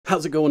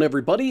How's it going,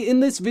 everybody?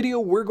 In this video,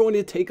 we're going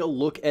to take a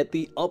look at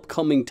the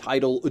upcoming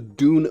title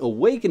Dune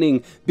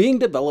Awakening being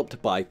developed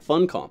by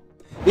Funcom.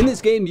 In this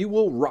game, you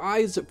will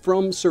rise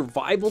from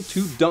survival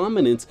to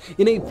dominance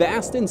in a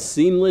vast and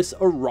seamless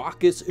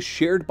Arrakis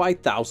shared by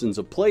thousands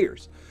of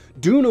players.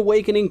 Dune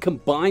Awakening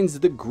combines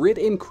the grit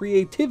and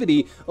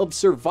creativity of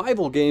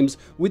survival games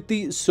with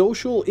the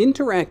social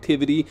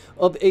interactivity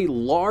of a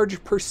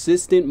large,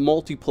 persistent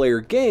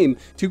multiplayer game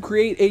to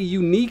create a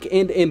unique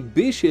and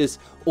ambitious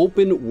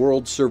open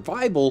world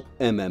survival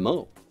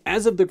MMO.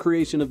 As of the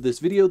creation of this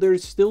video, there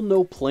is still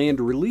no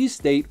planned release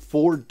date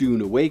for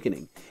Dune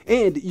Awakening,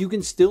 and you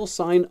can still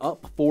sign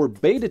up for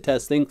beta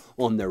testing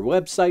on their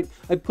website.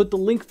 I put the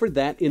link for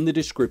that in the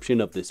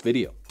description of this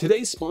video.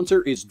 Today's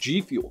sponsor is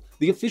G Fuel,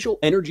 the official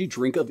energy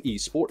drink of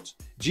esports.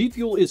 G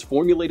Fuel is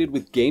formulated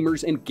with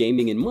gamers and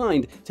gaming in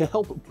mind to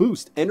help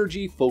boost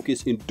energy,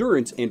 focus,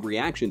 endurance, and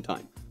reaction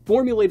time.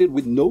 Formulated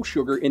with no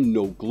sugar and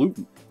no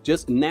gluten.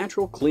 Just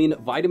natural, clean,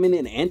 vitamin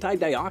and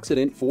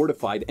antioxidant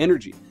fortified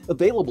energy,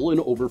 available in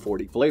over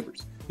 40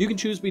 flavors. You can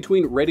choose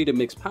between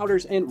ready-to-mix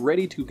powders and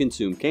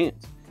ready-to-consume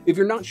cans. If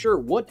you're not sure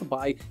what to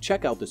buy,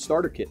 check out the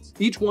starter kits.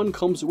 Each one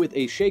comes with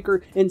a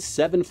shaker and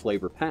 7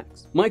 flavor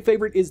packs. My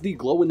favorite is the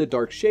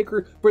glow-in-the-dark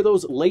shaker for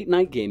those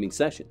late-night gaming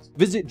sessions.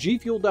 Visit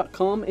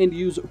gfuel.com and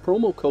use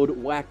promo code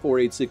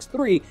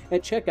WACK4863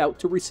 at checkout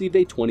to receive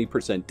a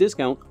 20%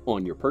 discount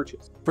on your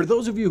purchase. For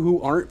those of you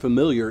who aren't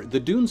familiar,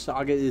 the Dune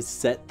saga is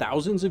set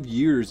thousands of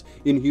years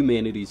in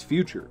humanity's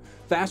future.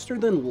 Faster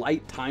than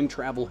light time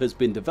travel has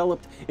been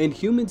developed, and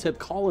humans have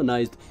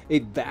colonized a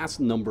vast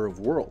number of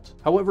worlds.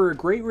 However, a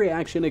great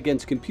reaction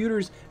against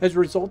computers has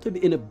resulted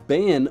in a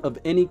ban of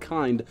any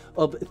kind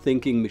of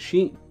thinking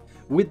machine,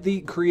 with the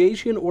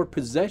creation or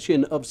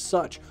possession of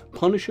such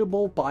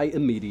punishable by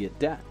immediate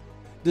death.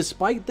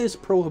 Despite this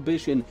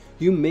prohibition,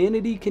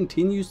 humanity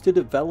continues to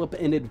develop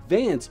and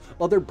advance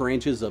other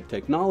branches of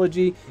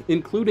technology,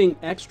 including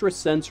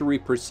extrasensory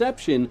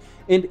perception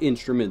and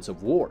instruments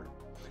of war.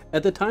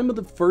 At the time of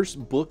the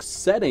first book's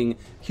setting,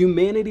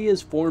 humanity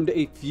has formed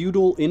a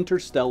feudal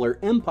interstellar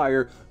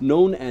empire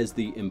known as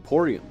the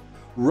Emporium,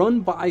 run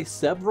by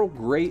several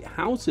great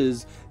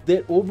houses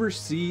that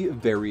oversee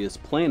various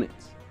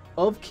planets.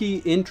 Of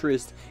key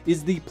interest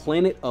is the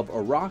planet of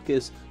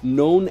Arrakis,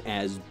 known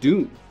as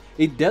Dune.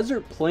 A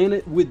desert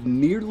planet with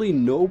nearly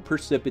no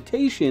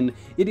precipitation,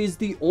 it is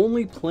the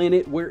only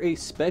planet where a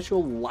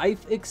special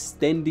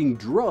life-extending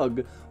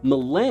drug,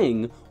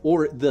 melang,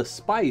 or the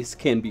spice,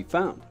 can be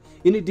found.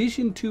 In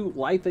addition to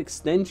life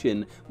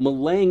extension,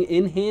 melang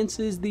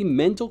enhances the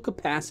mental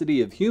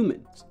capacity of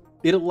humans.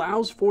 It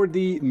allows for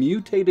the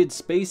mutated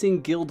Spacing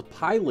Guild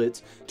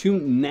pilots to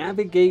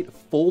navigate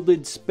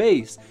folded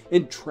space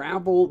and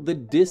travel the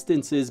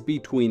distances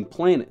between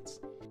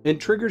planets,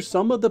 and triggers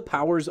some of the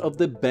powers of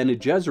the Bene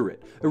Gesserit,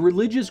 a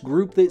religious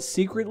group that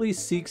secretly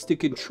seeks to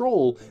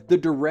control the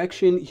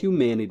direction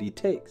humanity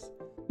takes.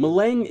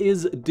 Melang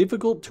is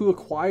difficult to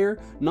acquire,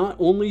 not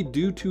only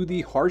due to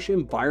the harsh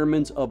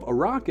environments of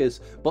Arrakis,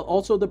 but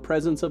also the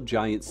presence of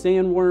giant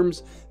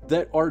sandworms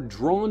that are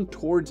drawn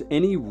towards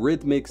any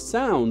rhythmic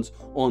sounds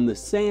on the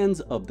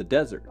sands of the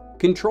desert.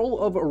 Control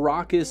of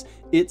Arrakis,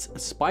 its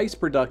spice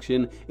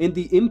production, and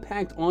the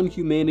impact on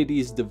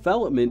humanity's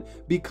development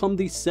become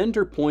the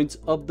center points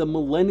of the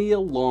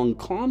millennia-long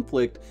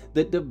conflict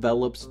that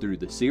develops through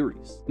the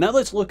series. Now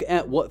let's look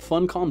at what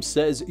Funcom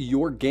says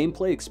your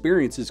gameplay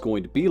experience is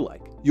going to be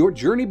like. Your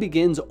journey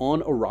begins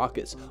on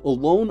Arrakis,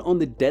 alone on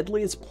the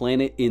deadliest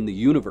planet in the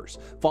universe.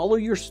 Follow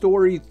your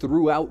story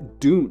throughout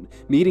Dune,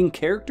 meeting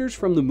characters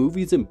from the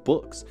movies and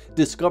books,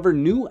 discover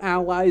new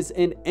allies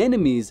and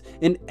enemies,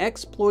 and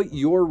exploit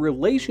your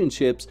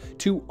relationships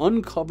to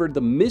uncover the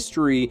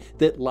mystery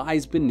that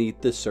lies beneath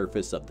the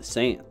surface of the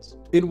sands.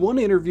 In one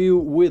interview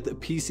with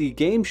PC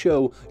Game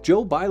Show,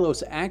 Joe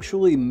Bylos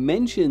actually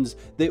mentions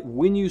that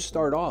when you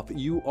start off,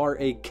 you are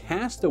a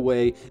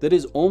castaway that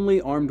is only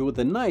armed with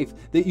a knife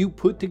that you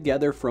put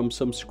together from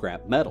some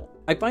scrap metal.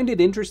 I find it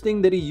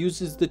interesting that he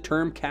uses the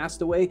term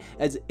castaway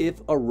as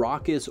if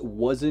Arrakis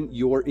wasn't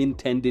your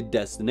intended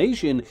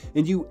destination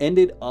and you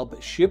ended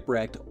up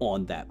shipwrecked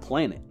on that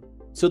planet.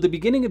 So the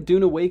beginning of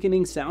Dune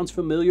Awakening sounds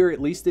familiar,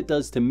 at least it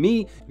does to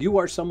me. You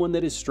are someone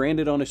that is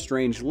stranded on a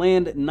strange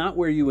land, not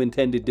where you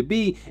intended to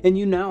be, and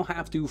you now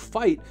have to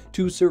fight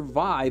to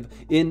survive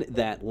in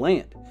that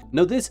land.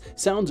 Now this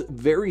sounds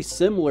very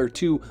similar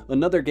to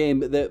another game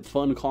that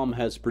Funcom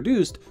has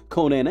produced,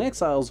 Conan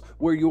Exiles,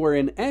 where you are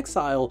in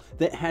exile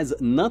that has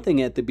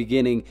nothing at the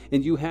beginning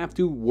and you have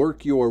to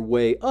work your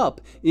way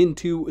up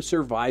into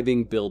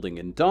surviving, building,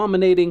 and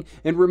dominating.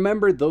 And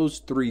remember those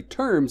 3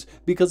 terms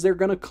because they're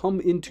going to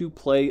come into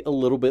play a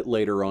little bit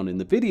later on in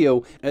the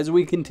video as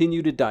we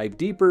continue to dive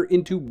deeper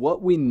into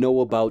what we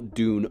know about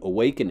Dune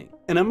Awakening.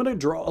 And I'm going to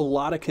draw a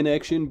lot of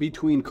connection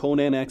between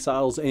Conan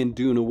Exiles and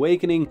Dune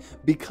Awakening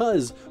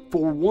because,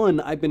 for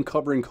one, I've been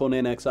covering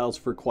Conan Exiles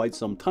for quite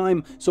some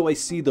time, so I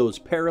see those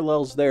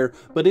parallels there.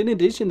 But in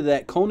addition to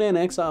that, Conan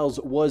Exiles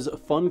was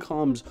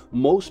Funcom's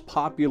most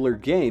popular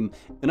game,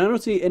 and I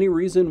don't see any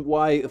reason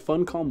why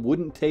Funcom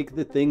wouldn't take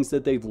the things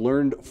that they've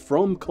learned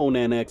from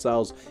Conan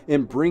Exiles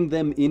and bring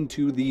them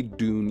into the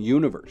Dune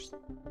universe.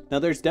 Now,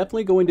 there's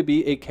definitely going to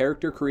be a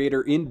character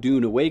creator in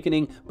Dune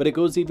Awakening, but it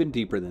goes even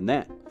deeper than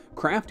that.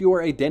 Craft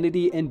your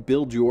identity and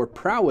build your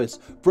prowess,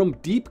 from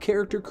deep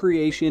character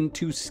creation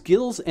to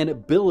skills and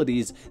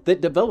abilities that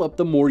develop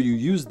the more you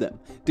use them.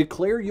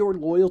 Declare your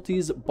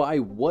loyalties by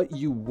what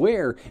you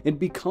wear and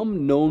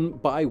become known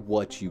by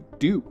what you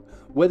do,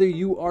 whether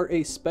you are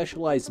a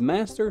specialized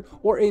master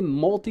or a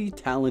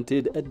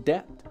multi-talented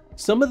adept.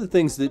 Some of the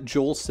things that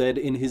Joel said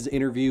in his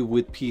interview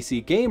with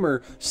PC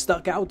Gamer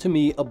stuck out to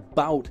me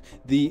about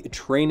the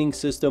training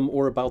system,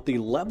 or about the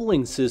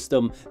leveling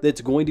system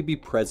that's going to be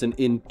present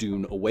in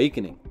Dune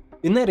Awakening.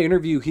 In that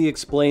interview, he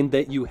explained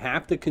that you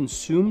have to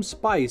consume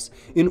spice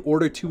in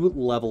order to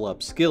level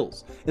up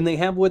skills, and they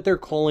have what they're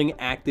calling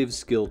active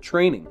skill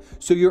training.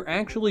 So you're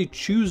actually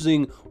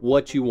choosing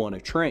what you want to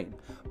train.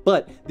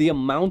 But the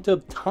amount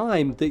of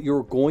time that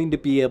you're going to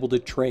be able to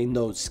train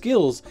those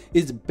skills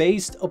is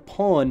based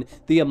upon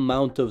the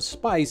amount of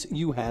spice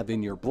you have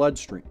in your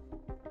bloodstream.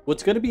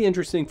 What's going to be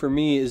interesting for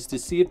me is to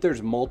see if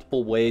there's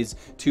multiple ways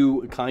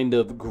to kind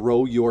of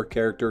grow your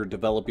character,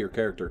 develop your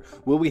character.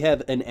 Will we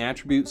have an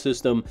attribute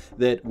system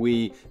that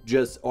we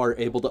just are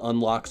able to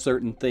unlock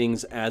certain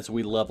things as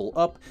we level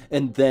up,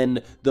 and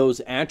then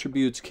those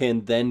attributes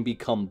can then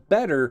become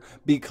better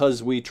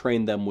because we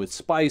train them with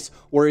spice?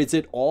 Or is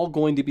it all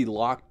going to be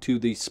locked to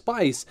the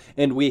spice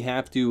and we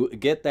have to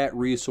get that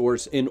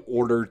resource in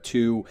order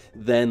to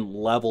then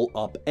level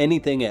up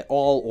anything at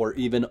all, or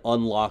even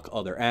unlock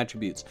other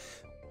attributes?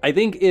 I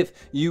think if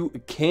you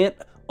can't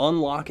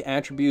unlock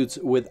attributes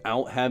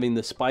without having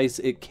the spice,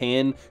 it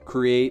can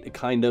create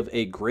kind of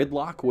a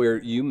gridlock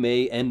where you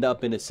may end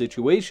up in a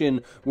situation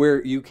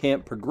where you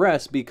can't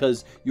progress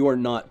because you are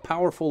not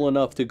powerful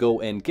enough to go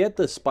and get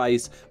the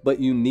spice, but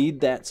you need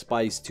that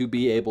spice to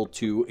be able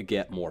to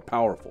get more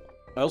powerful.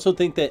 I also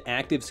think that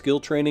active skill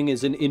training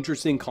is an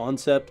interesting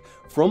concept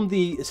from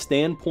the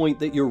standpoint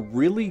that you're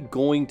really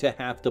going to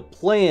have to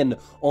plan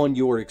on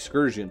your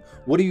excursion.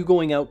 What are you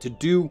going out to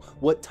do?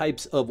 What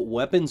types of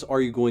weapons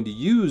are you going to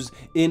use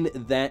in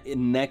that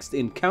next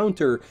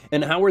encounter?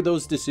 And how are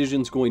those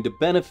decisions going to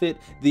benefit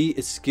the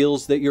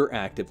skills that you're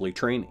actively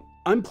training?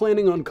 I'm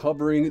planning on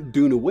covering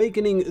Dune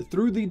Awakening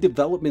through the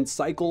development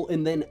cycle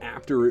and then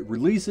after it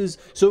releases,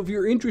 so if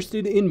you're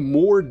interested in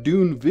more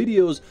Dune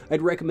videos,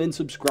 I'd recommend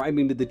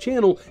subscribing to the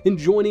channel and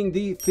joining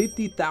the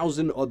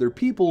 50,000 other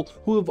people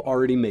who have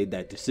already made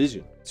that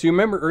decision. So you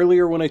remember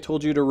earlier when I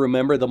told you to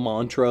remember the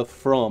mantra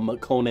from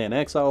Conan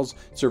Exiles: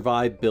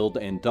 survive, build,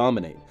 and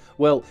dominate?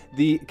 Well,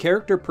 the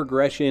character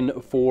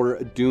progression for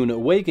Dune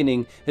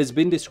Awakening has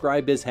been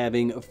described as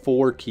having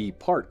 4 key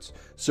parts: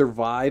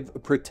 survive,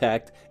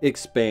 protect,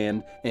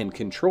 expand, and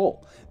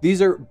control.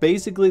 These are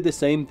basically the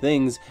same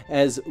things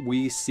as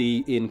we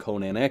see in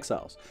Conan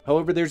Exiles.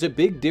 However, there's a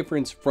big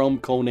difference from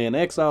Conan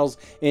Exiles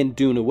and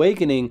Dune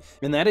Awakening,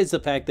 and that is the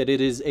fact that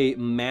it is a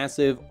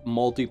massive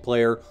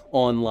multiplayer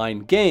online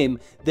game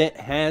that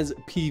has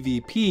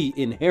PvP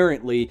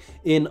inherently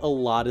in a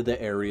lot of the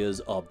areas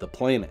of the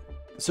planet.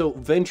 So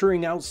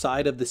venturing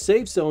outside of the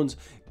safe zones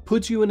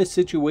puts you in a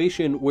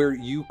situation where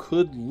you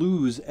could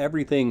lose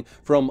everything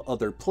from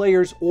other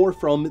players or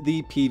from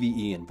the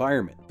PvE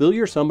environment.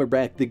 Villiers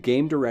Summerback, the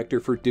game director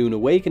for Dune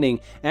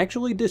Awakening,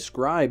 actually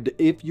described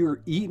if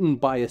you're eaten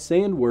by a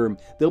sandworm,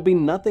 there'll be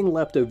nothing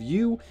left of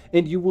you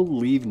and you will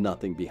leave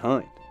nothing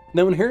behind.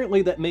 Now,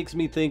 inherently, that makes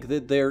me think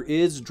that there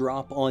is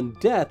drop on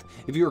death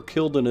if you're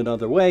killed in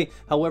another way.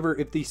 However,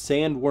 if the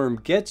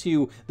sandworm gets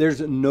you,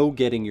 there's no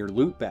getting your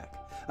loot back.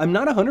 I'm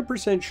not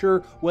 100%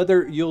 sure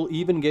whether you'll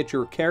even get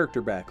your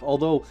character back,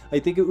 although I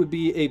think it would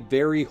be a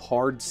very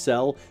hard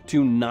sell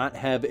to not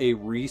have a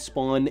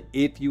respawn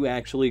if you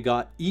actually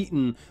got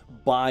eaten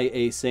by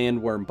a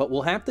sandworm. But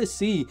we'll have to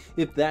see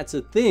if that's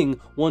a thing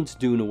once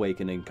Dune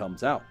Awakening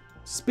comes out.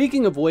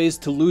 Speaking of ways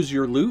to lose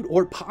your loot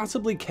or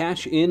possibly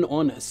cash in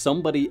on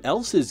somebody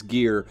else's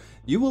gear,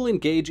 you will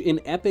engage in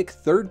epic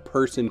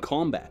third-person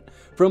combat,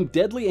 from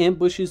deadly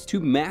ambushes to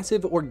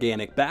massive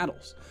organic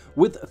battles,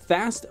 with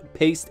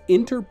fast-paced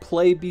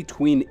interplay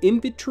between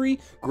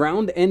infantry,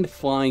 ground, and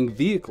flying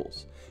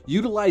vehicles.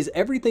 Utilize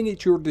everything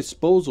at your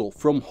disposal,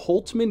 from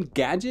Holtzman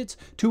gadgets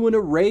to an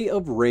array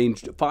of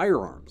ranged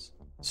firearms.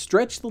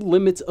 Stretch the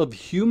limits of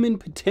human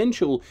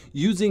potential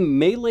using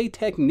melee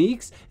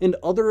techniques and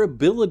other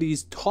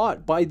abilities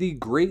taught by the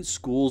great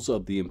schools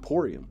of the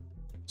Emporium.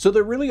 So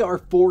there really are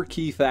four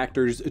key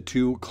factors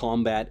to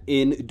combat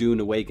in Dune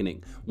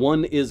Awakening.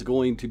 One is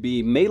going to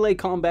be melee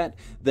combat,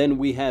 then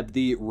we have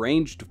the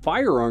ranged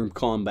firearm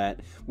combat,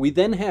 we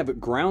then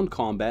have ground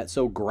combat,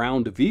 so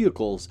ground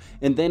vehicles,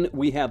 and then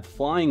we have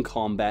flying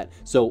combat,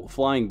 so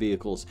flying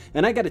vehicles.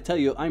 And I gotta tell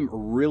you, I'm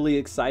really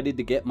excited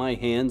to get my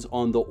hands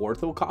on the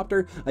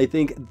orthocopter. I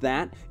think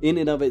that in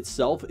and of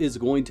itself is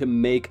going to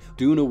make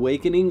Dune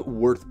Awakening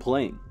worth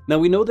playing. Now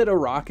we know that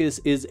Arrakis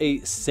is a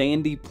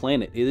sandy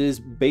planet. It is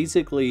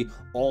basically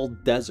all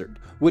desert,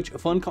 which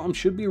Funcom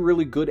should be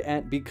really good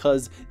at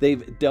because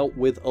they've dealt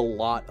with a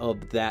lot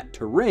of that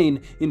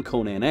terrain in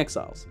Conan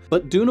Exiles.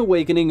 But Dune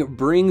Awakening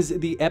brings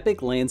the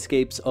epic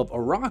landscapes of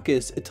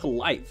Arrakis to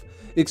life.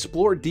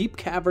 Explore deep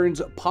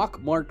caverns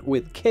pockmarked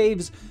with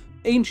caves,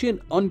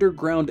 ancient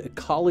underground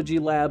ecology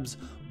labs,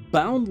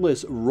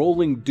 boundless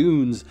rolling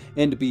dunes,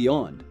 and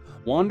beyond.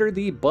 Wander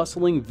the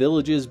bustling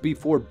villages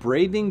before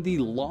braving the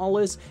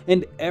lawless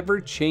and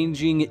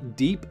ever-changing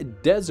deep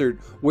desert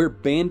where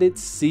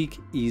bandits seek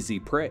easy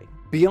prey.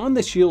 Beyond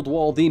the shield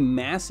wall, the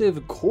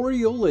massive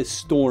Coriolis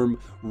storm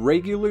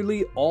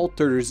regularly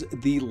alters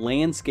the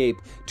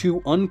landscape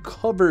to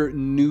uncover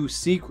new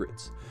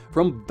secrets.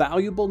 From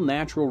valuable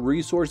natural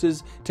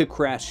resources to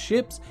crashed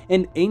ships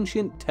and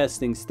ancient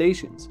testing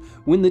stations.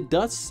 When the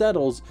dust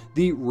settles,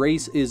 the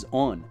race is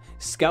on.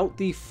 Scout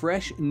the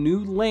fresh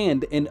new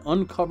land and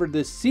uncover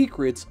the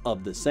secrets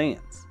of the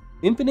sands.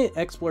 Infinite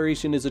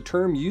exploration is a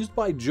term used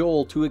by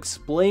Joel to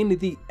explain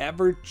the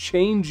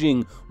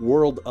ever-changing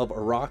world of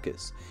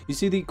Arrakis. You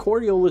see, the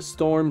Coriolis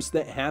storms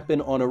that happen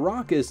on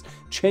Arrakis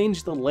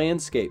change the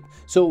landscape,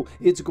 so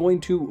it's going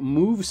to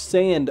move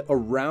sand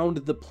around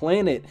the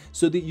planet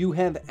so that you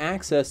have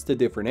access to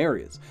different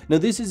areas. Now,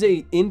 this is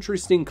an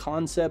interesting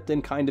concept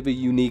and kind of a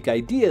unique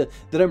idea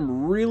that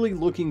I'm really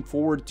looking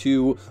forward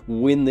to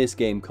when this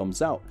game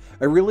comes out.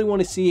 I really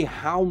want to see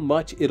how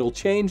much it'll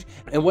change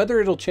and whether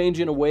it'll change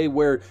in a way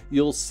where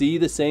you'll see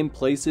the same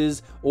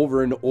places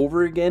over and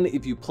over again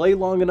if you play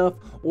long enough,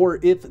 or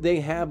if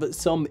they have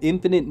some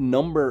infinite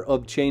number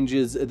of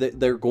changes that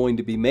they're going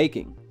to be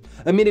making.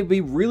 I mean, it'd be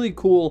really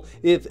cool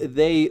if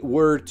they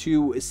were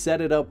to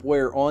set it up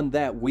where on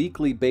that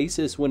weekly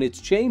basis when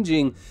it's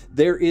changing,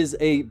 there is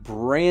a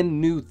brand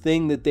new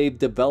thing that they've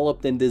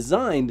developed and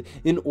designed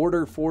in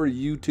order for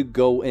you to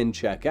go and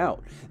check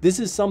out. This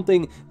is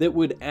something that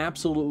would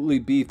absolutely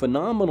be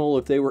phenomenal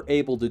if they were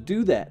able to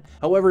do that.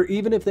 However,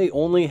 even if they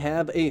only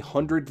have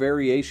 100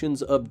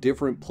 variations of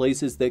different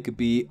places that could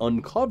be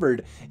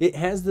uncovered, it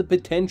has the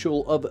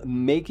potential of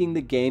making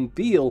the game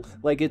feel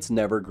like it's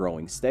never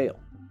growing stale.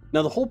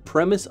 Now, the whole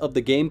premise of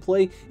the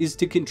gameplay is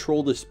to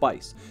control the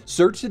spice.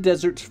 Search the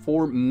deserts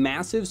for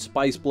massive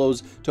spice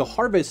blows to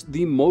harvest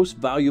the most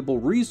valuable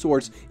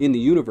resource in the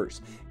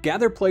universe.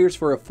 Gather players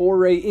for a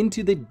foray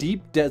into the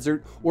deep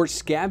desert or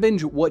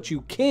scavenge what you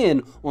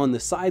can on the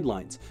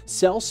sidelines.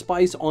 Sell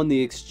spice on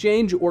the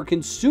exchange or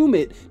consume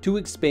it to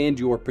expand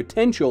your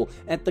potential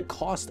at the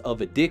cost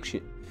of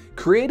addiction.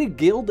 Create a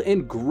guild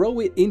and grow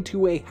it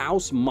into a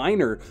house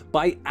miner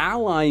by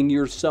allying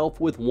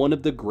yourself with one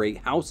of the great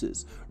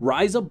houses.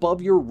 Rise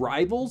above your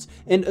rivals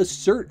and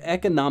assert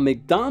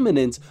economic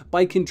dominance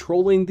by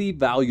controlling the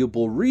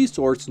valuable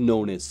resource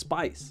known as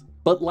spice.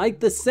 But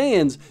like the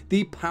sands,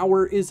 the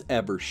power is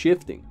ever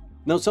shifting.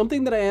 Now,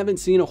 something that I haven't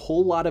seen a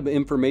whole lot of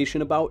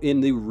information about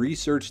in the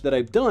research that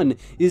I've done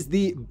is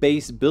the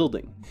base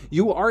building.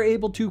 You are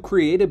able to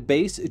create a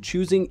base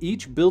choosing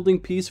each building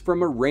piece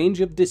from a range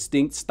of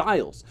distinct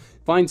styles.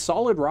 Find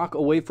solid rock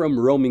away from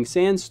roaming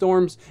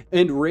sandstorms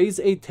and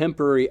raise a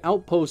temporary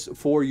outpost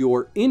for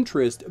your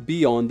interest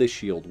beyond the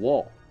shield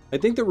wall. I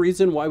think the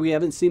reason why we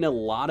haven't seen a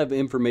lot of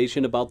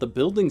information about the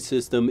building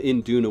system in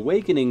Dune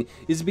Awakening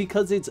is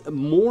because it's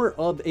more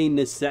of a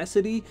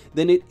necessity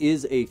than it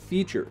is a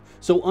feature.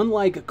 So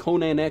unlike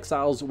Conan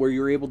Exiles, where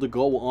you're able to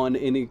go on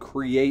and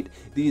create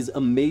these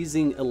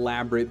amazing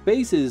elaborate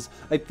bases,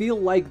 I feel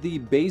like the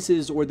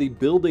bases or the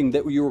building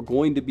that you're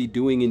going to be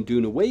doing in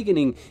Dune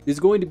Awakening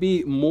is going to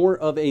be more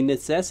of a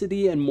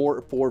necessity and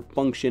more for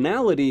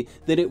functionality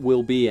than it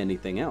will be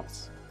anything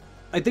else.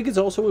 I think it's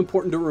also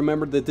important to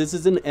remember that this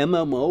is an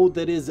MMO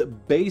that is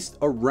based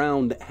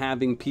around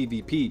having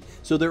PvP.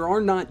 So there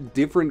are not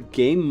different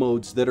game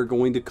modes that are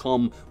going to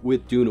come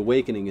with Dune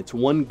Awakening. It's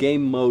one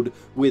game mode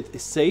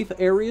with safe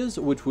areas,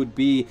 which would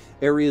be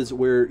areas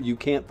where you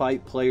can't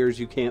fight players,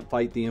 you can't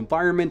fight the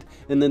environment,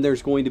 and then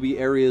there's going to be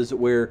areas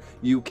where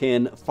you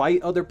can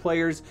fight other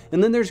players,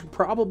 and then there's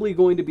probably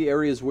going to be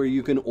areas where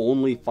you can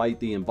only fight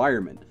the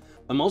environment.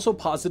 I'm also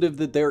positive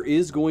that there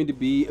is going to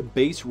be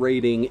base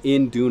raiding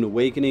in Dune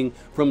Awakening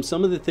from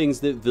some of the things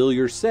that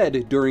Villiers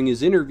said during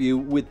his interview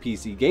with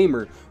PC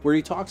Gamer, where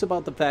he talks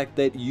about the fact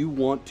that you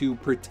want to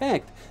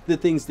protect the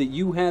things that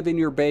you have in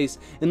your base,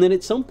 and then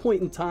at some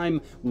point in time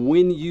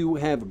when you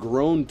have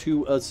grown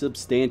to a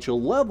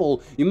substantial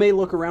level, you may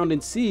look around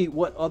and see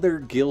what other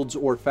guilds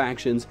or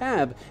factions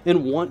have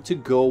and want to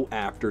go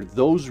after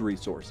those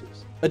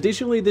resources.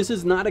 Additionally, this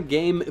is not a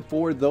game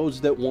for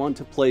those that want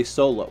to play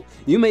solo.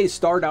 You may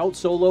start out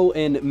solo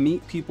and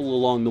meet people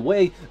along the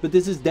way, but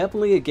this is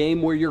definitely a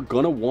game where you're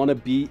gonna want to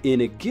be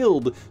in a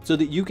guild so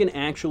that you can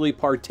actually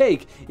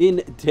partake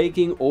in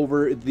taking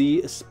over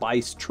the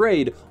spice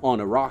trade on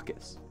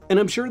Arrakis. And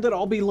I'm sure that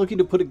I'll be looking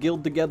to put a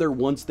guild together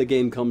once the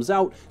game comes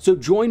out, so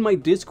join my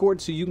Discord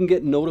so you can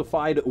get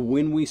notified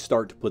when we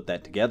start to put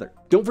that together.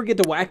 Don't forget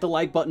to whack the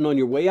like button on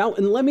your way out,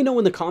 and let me know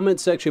in the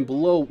comments section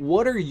below,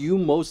 what are you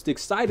most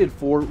excited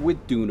for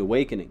with Dune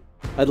Awakening?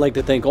 I'd like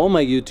to thank all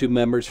my YouTube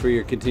members for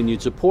your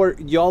continued support.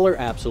 Y'all are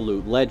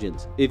absolute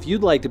legends. If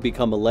you'd like to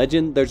become a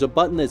legend, there's a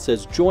button that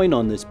says join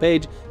on this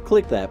page.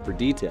 Click that for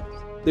details.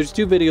 There's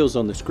 2 videos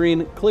on the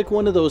screen. Click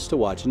one of those to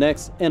watch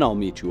next, and I'll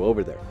meet you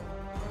over there.